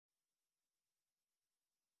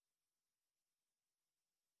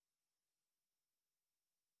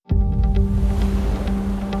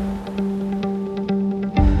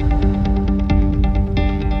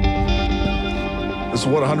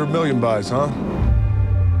what 100 million buys, huh?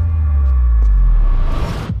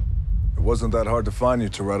 It wasn't that hard to find you,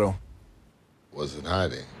 Toretto. Wasn't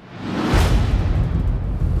hiding.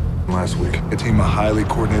 Last week, a team of highly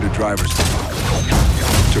coordinated drivers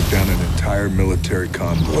took down an entire military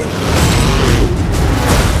convoy.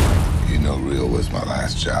 You know Rio was my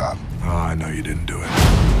last job. Oh, I know you didn't do it.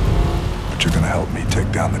 But you're gonna help me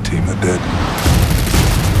take down the team that did.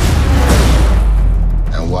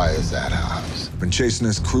 And why is that, Hobbs? Been chasing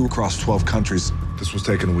this crew across 12 countries. This was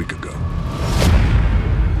taken a week ago.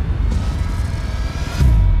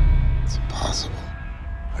 It's impossible.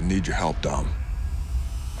 I need your help, Dom.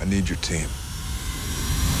 I need your team.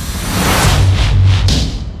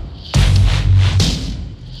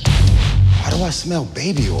 Why do I smell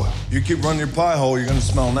baby oil? You keep running your pie hole, you're gonna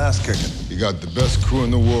smell an ass kicking. You got the best crew in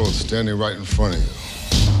the world standing right in front of you.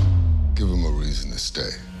 Give them a reason to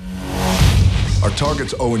stay. Our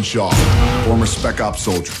target's Owen Shaw, former Spec Ops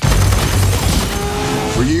soldier.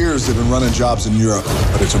 For years, they've been running jobs in Europe,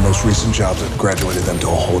 but it's our most recent job that graduated them to a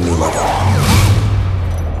whole new level.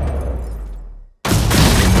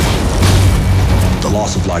 The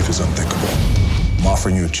loss of life is unthinkable. I'm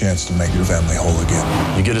offering you a chance to make your family whole again.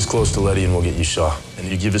 You get us close to Letty and we'll get you Shaw. And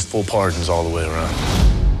you give us full pardons all the way around.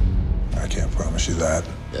 I can't promise you that.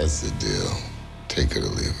 That's the deal. Take it or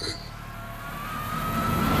leave it.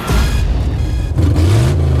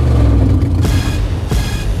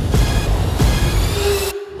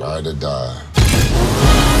 Ride or die.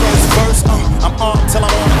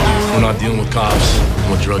 We're not dealing with cops,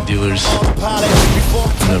 with drug dealers.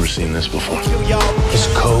 I've never seen this before. This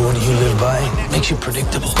code you live by makes you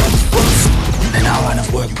predictable. And our line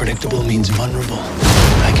of work, predictable means vulnerable.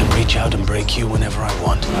 I can reach out and break you whenever I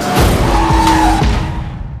want.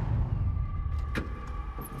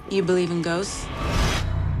 You believe in ghosts?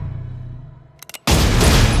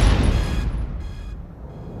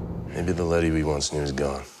 Maybe the Letty we once knew is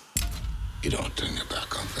gone. You don't turn your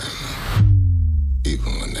back on family,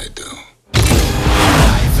 even when they do.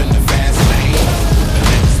 Life in the fast lane, the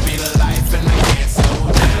next speed of life, and I can't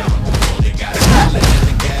slow down. Only got a dollar in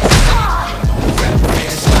the gas tank. I'm on that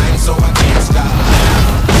fast line, so I can't stop.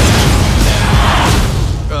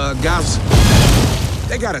 Guys,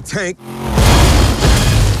 they got a tank.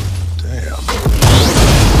 Damn.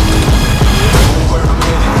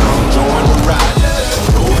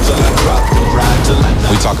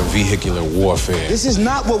 We talking vehicular warfare. This is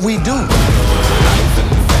not what we do. Life in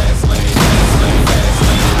the fast lane,